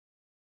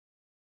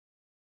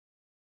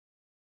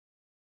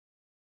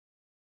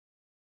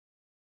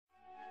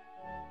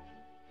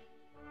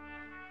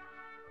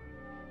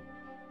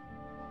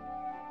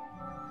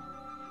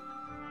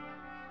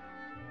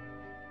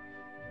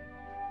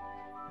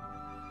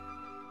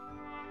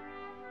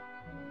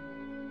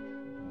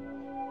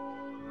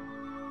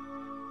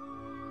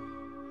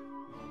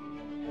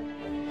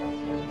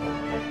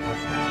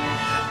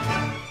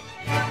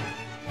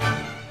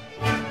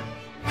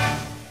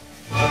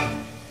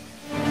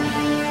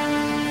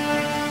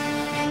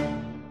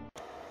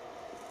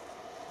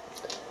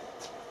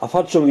I've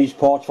had some of these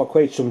parts for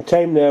quite some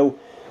time now.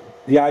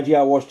 The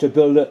idea was to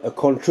build a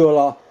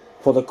controller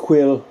for the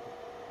Quill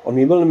on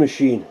my milling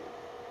machine.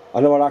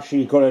 I never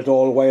actually got it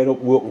all wired up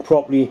working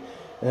properly.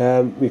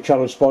 My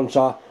channel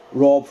sponsor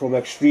Rob from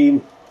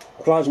Extreme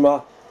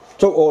Plasma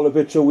took all the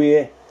bits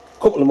away,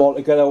 coupled them all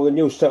together with a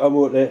new stepper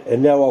motor,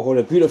 and now I've got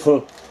a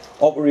beautiful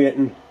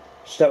operating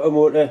stepper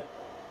motor,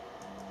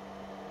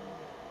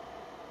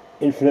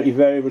 infinitely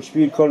variable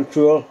speed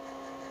control,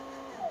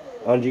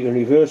 and you can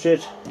reverse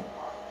it.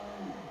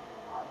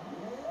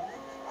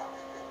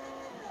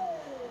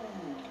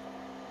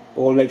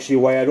 All nicely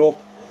wired up.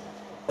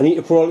 I need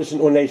to put all this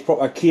into a nice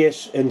proper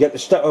case and get the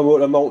stepper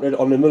motor mounted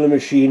on the milling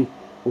machine,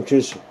 which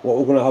is what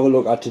we're going to have a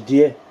look at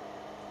today.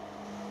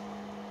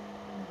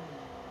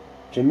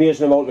 It's an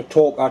amazing amount of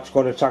torque that's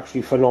got, it's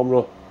actually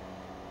phenomenal.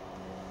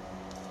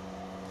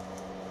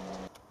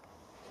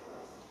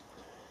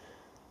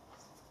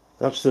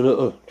 That's the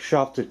little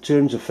shaft that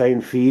turns the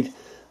fine feed.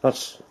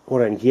 That's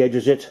what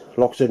engages it,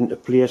 locks it into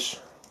place.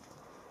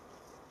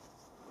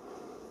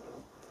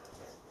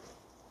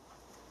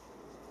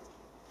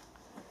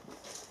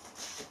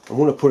 I'm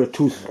going to put a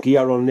tooth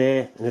gear on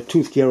there and a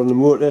tooth gear on the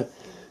motor,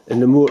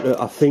 and the motor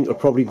I think will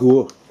probably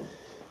go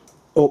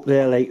up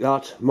there like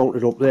that,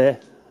 mounted up there.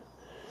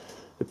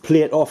 The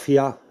plate off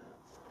here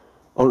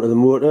onto the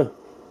motor.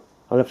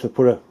 I'll have to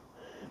put a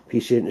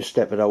piece in to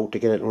step it out to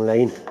get it in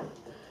line.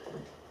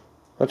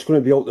 That's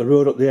going to be out the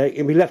road up there. It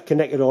can be left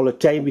connected all the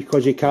time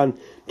because you can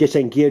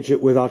disengage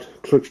it with that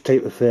clutch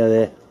type affair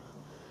there.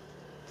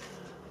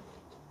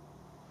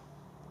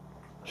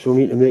 So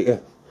we need to make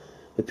a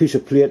piece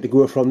of plate to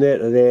go from there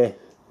to there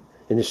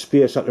in the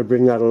space that to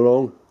bring that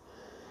along.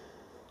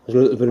 There's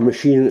a little bit of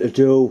machining to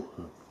do.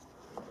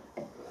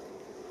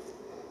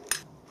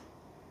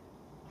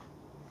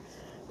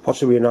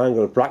 Possibly an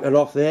angle bracket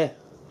off there.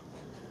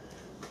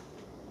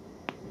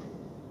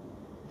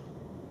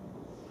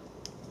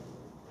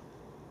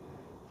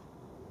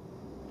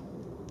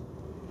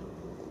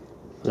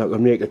 That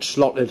would make it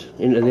slotted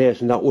into there,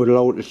 and that would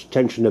allow it to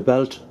tension the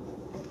belt.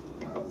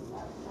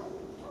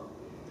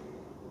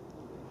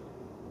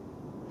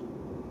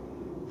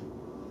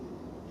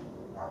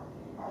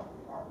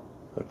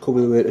 That could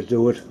be the way to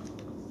do it.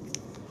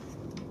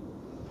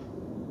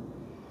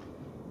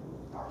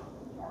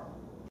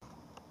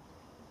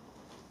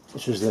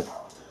 This is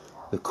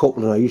the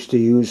coupling I used to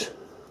use.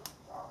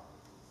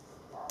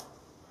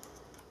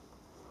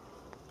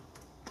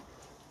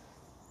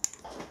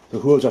 The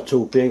holes are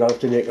too big, I'll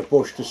have to make a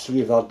bush to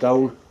sleeve that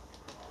down.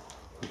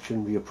 It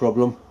shouldn't be a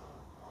problem.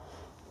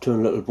 Turn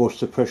a little bush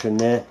to pressure in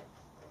there.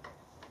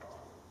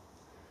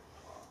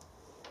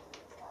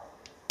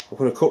 I've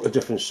got a couple of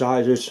different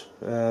sizes.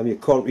 You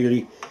can't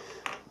really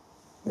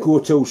go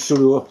too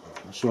slow,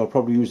 so I'll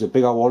probably use the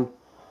bigger one.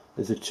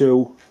 There's the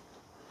two.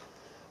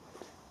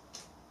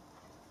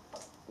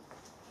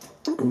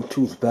 And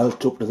tooth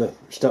belt up to the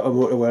stepper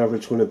motor, wherever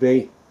it's going to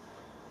be.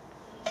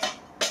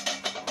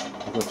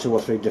 I've got 2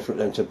 or 3 different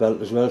lengths of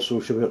belt as well, so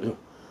we should be able to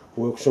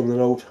work something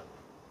out.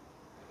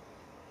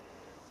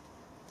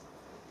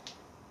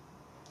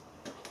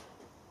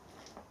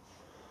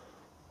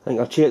 I think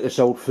I'll take this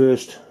out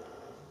first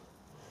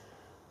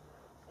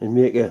and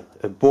make a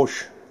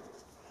bush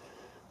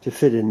to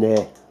fit in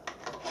there.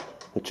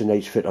 It's a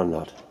nice fit on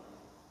that.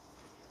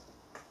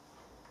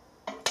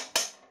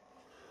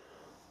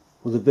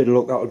 With a bit of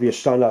luck that would be a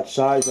standard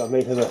size. I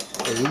might have a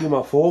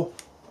reamer for.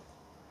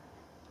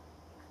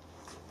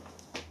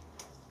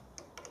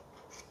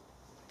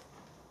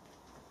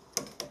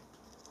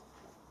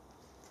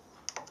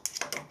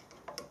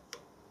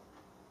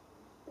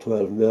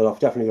 I've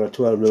definitely got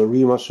a 12mm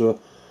reamer, so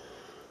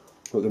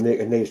we can make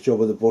a nice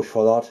job of the bush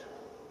for that.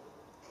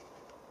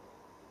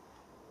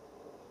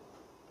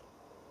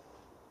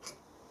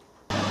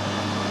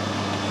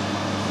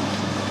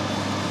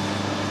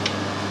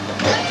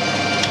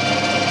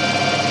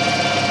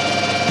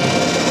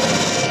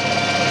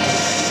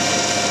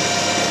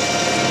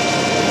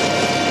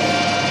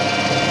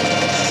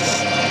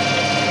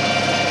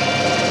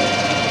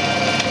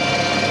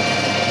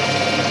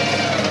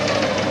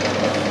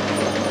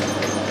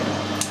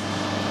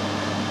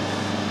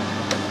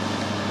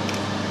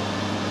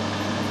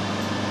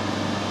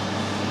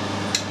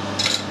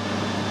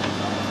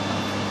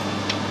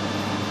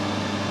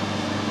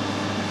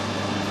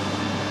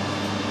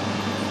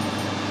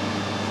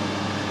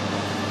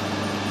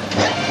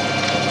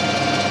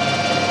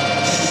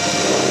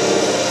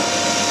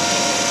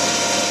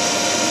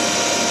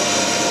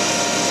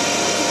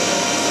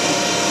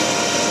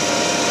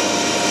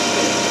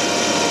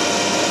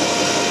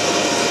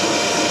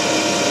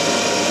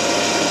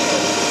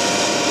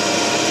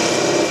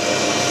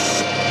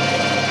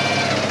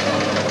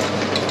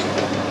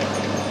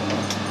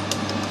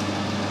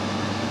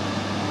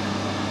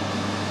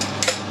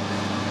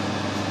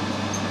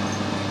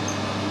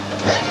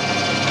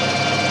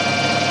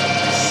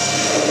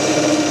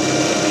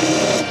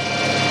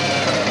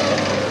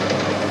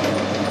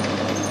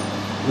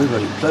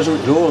 Really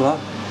pleasant door, that.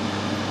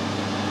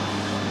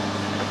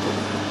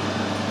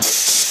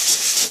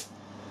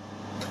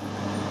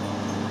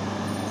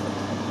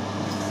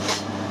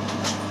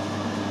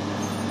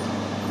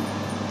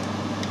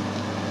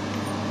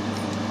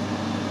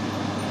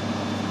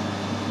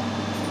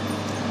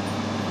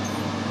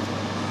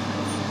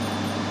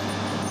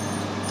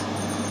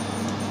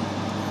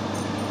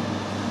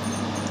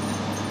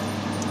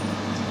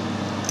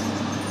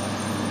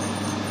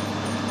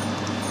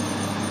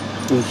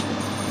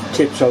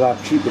 tips are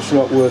that cheap, it's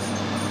not worth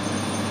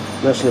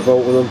messing about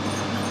with them.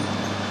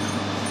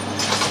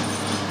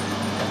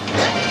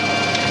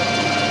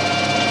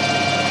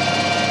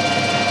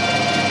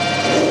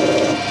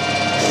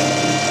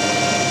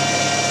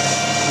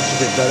 That's a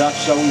bit better,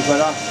 sounds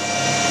better.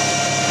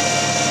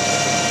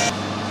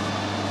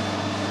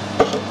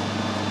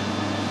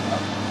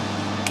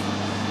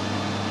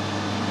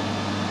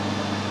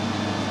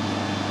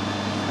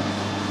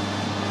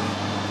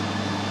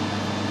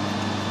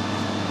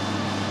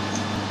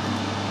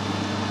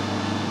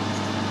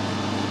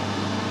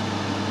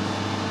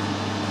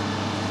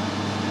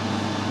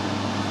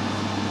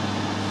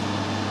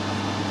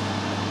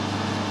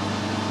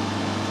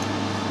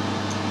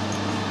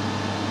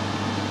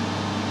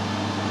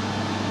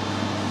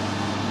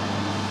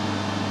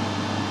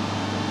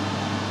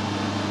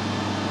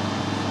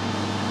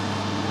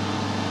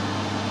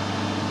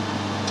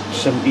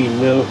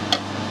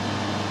 $17mm.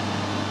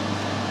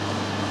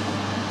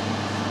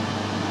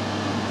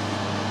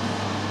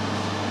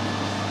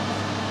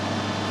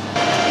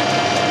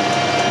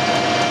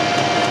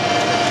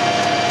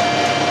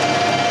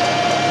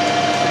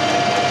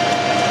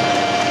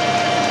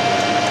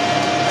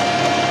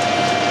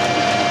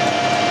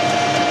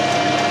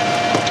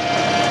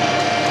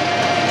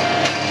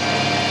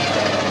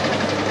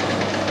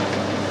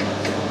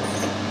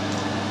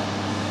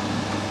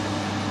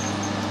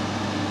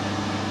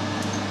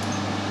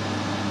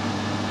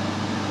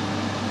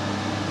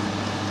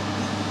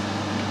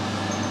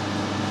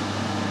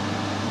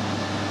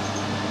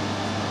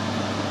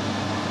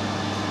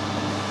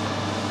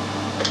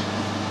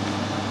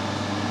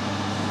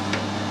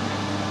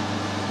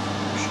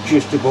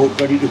 Just about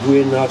ready to go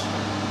in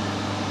that.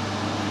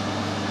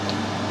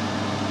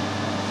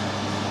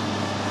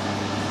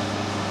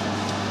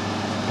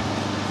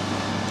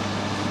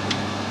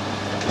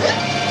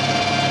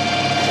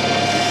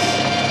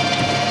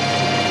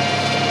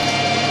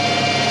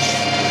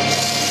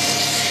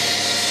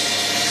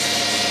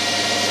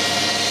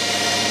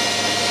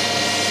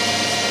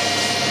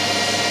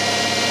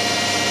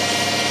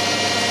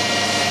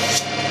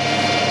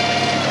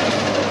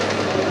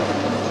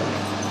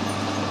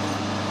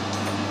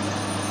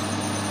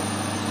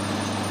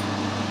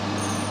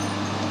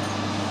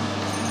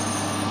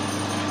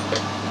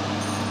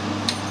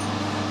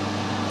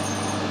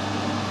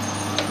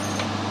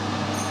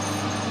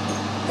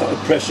 That'll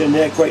press in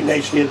there quite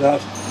nicely at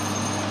that.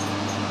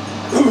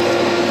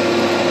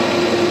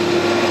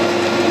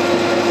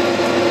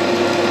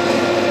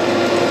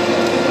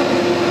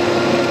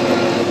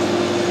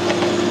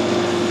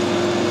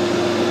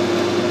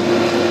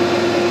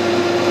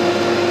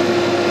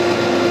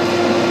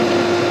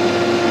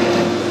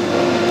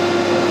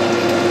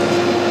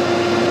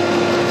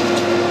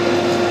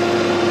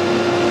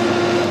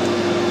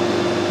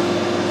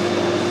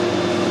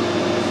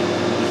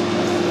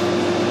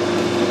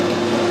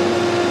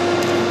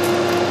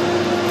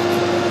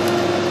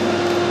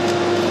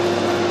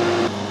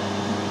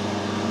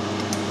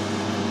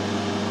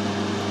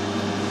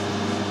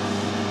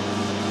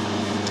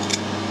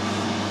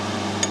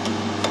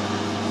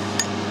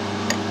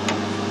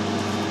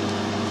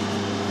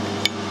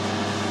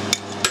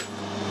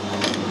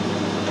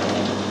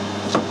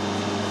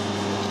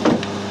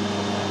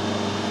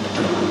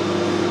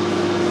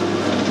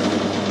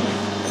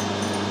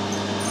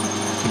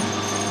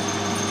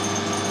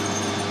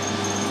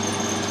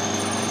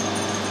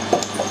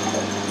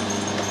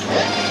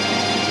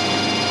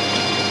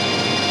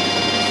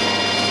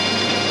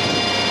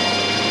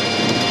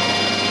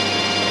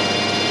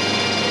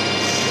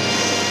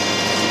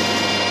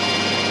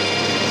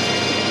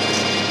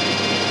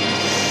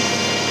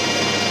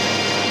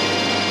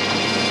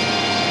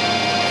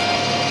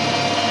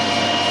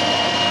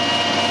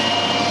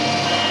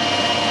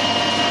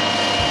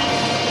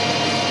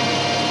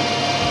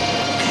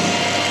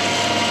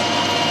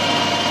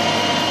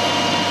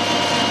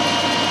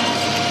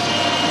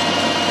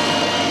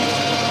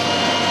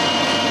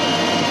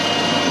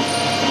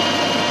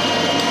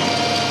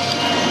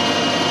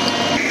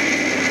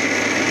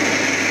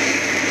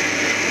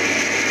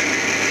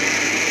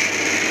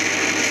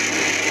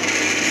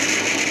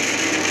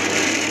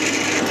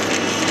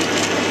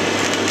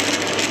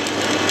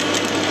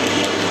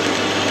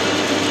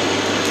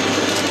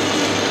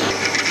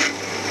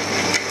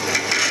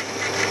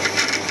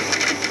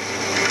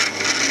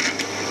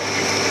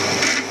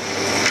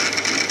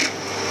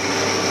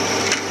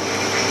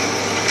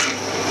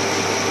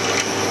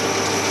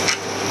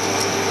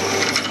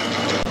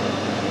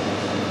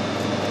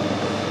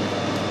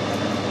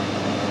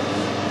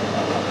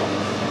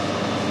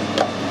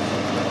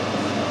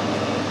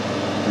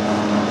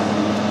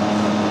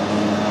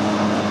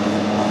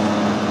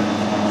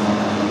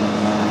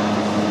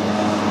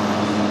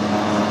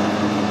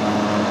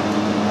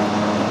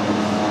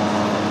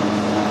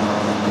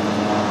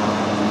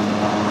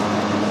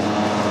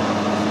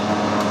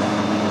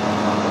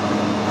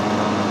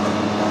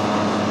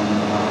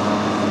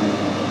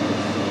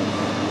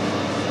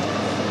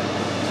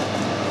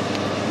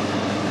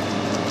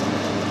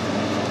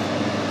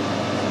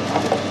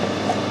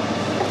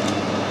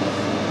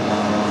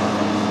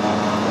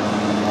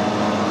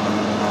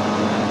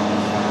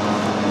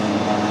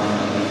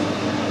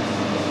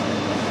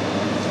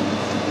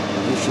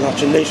 So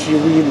that's a nicely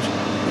reamed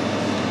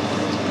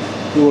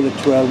roll of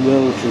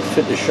 12mm, which will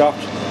fit the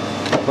shaft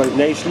quite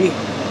nicely.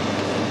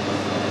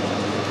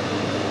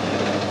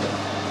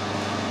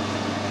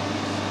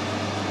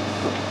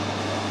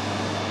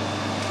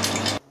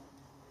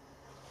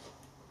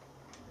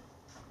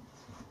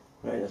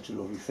 Right, that's a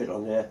lovely fit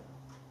on there.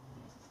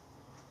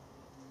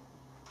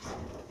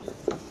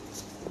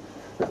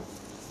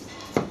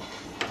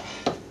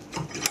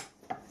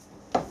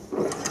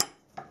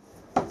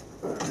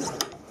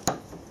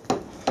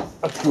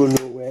 That's going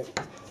nowhere.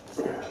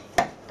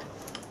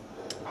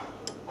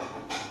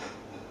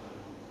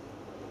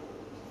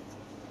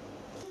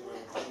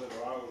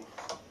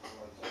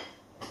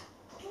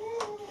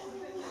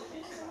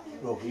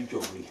 Lovely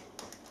jubbly.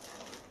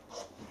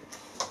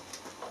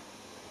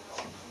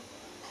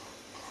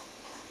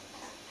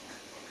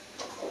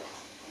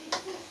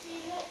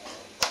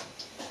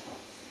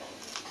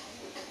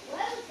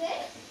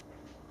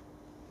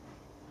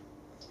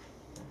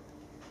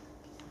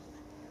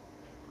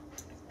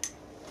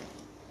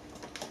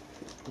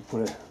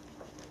 Put a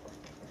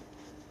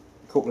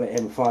couple of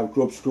M5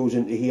 grub screws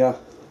into here,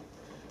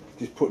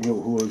 just putting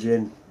your holes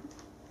in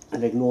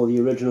and ignore the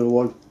original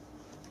one.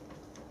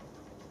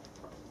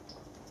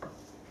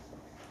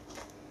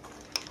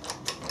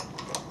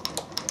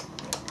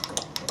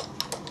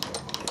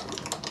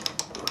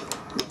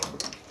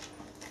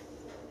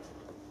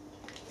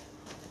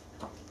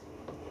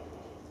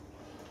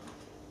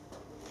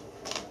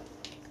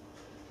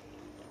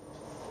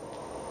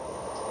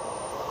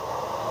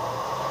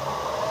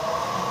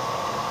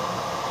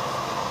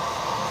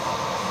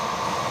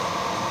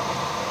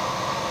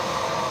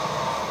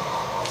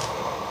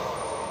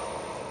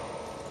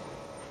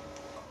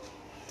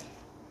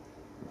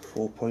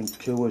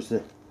 .2 is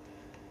the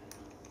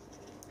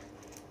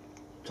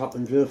top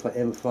and drill for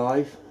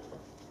M5.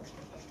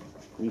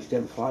 Used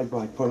M5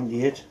 by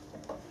 0.8.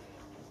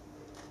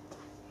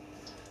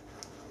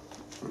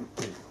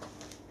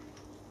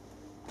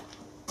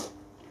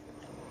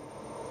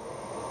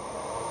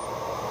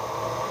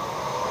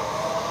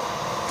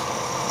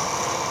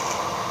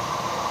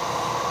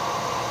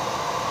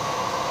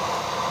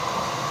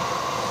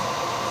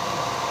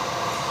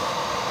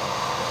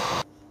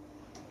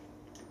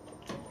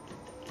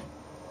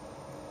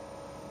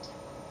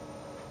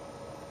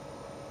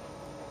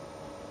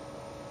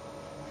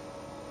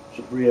 It's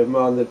a brave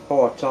man that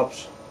power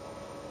taps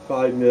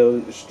 5mm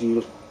into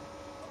steel.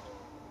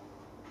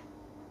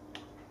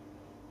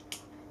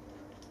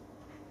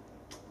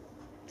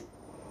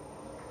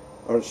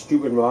 Or a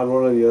stupid man,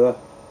 one or the other.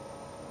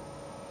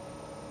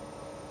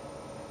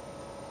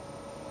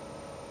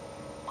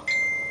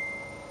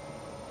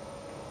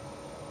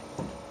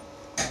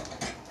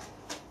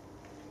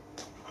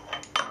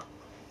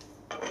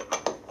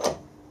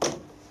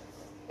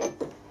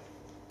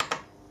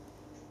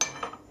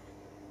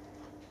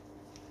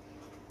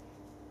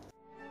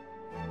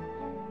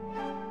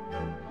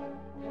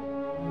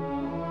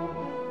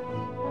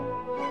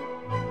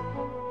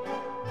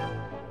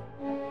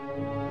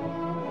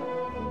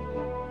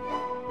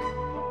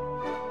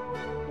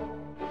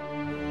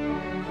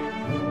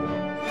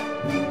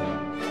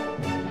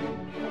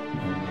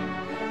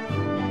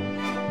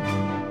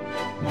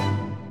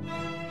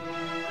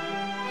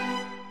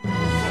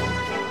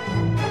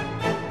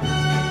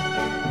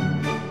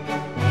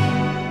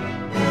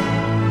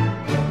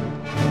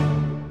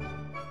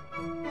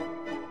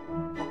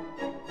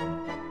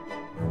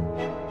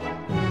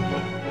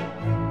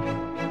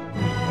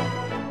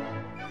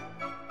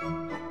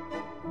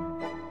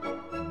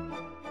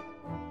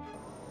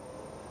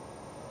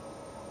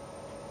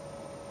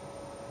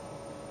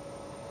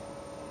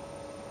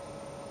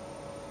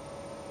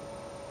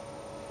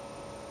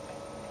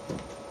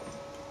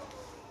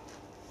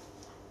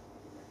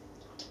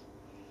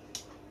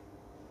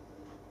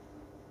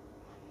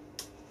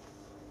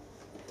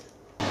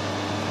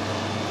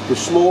 The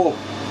small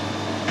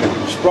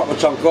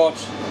sprockets I've got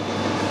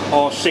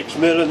are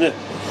 6mm and the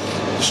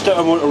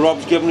starting one that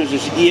Rob's given us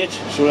is 8,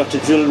 so we'll have to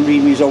drill and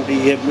ream these out to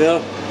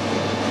 8mm.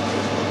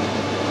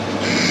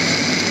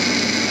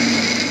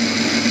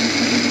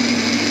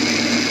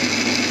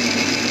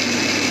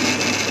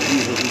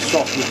 These will be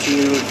soft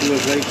material to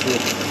us, right?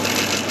 So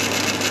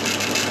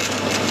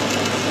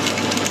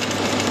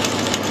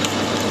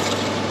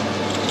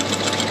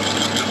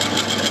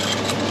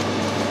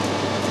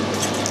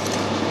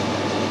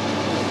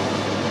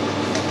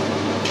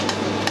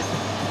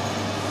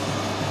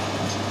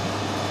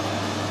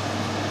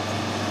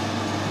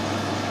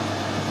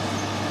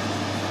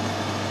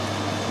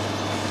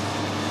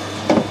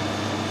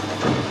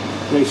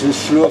nice and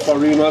slow for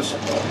reamers.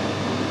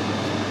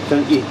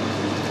 Plenty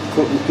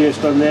cut and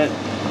paste on there.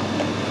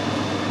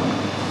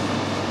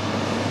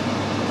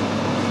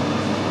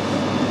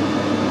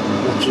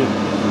 That's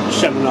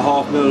a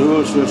 7.5mm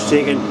hole, so it's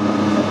taking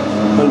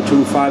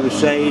 125 a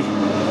side.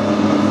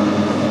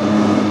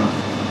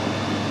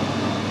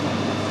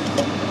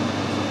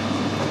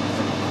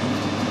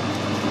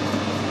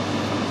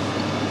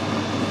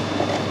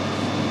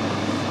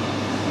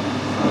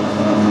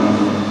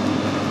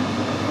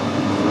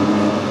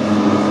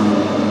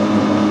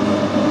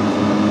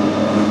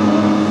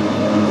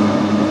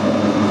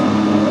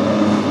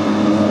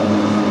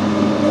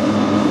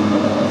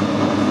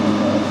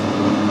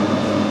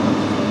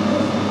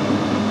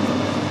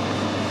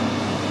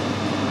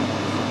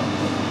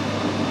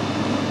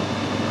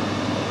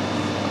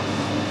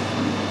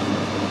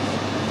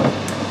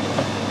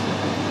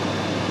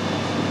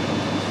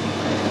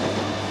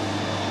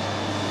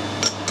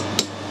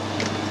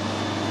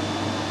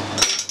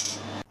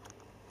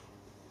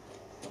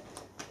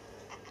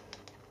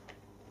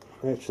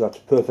 Right, so that's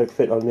a perfect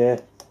fit on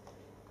there.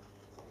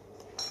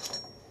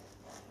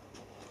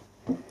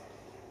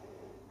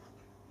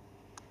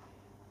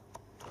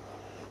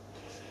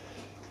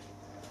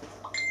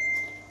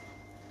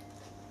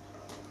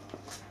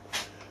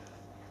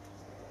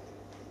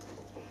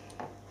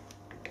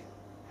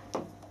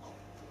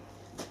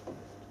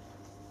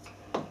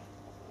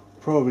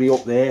 Probably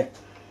up there,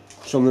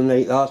 something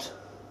like that,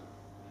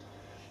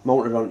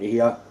 mounted onto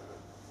here,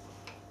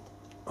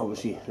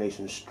 obviously nice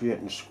and straight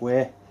and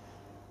square.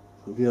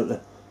 We'll be able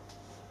to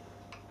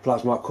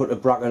plasma cut the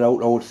bracket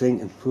out, I would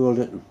think, and fold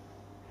it.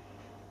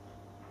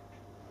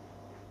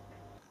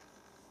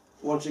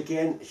 Once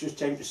again, it's just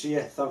time to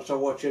say thanks for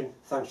watching,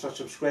 thanks for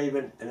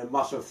subscribing, and a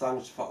massive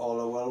thanks for all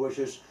the well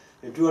wishes.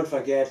 And don't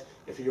forget,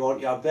 if you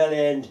want your bell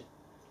end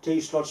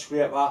T-slot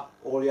scraper,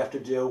 all you have to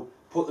do,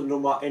 put the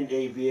number into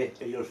eBay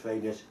and you'll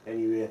find it.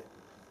 Anyway,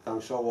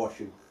 thanks for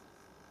watching.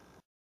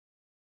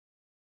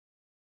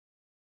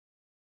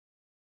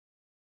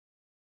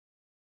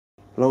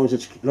 As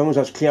long as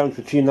that's clearance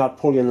between that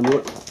pulley and the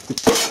motor.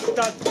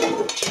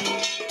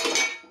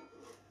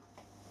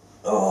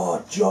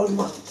 Oh, John,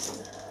 man.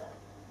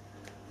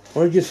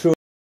 What did you throw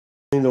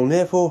down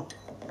there for?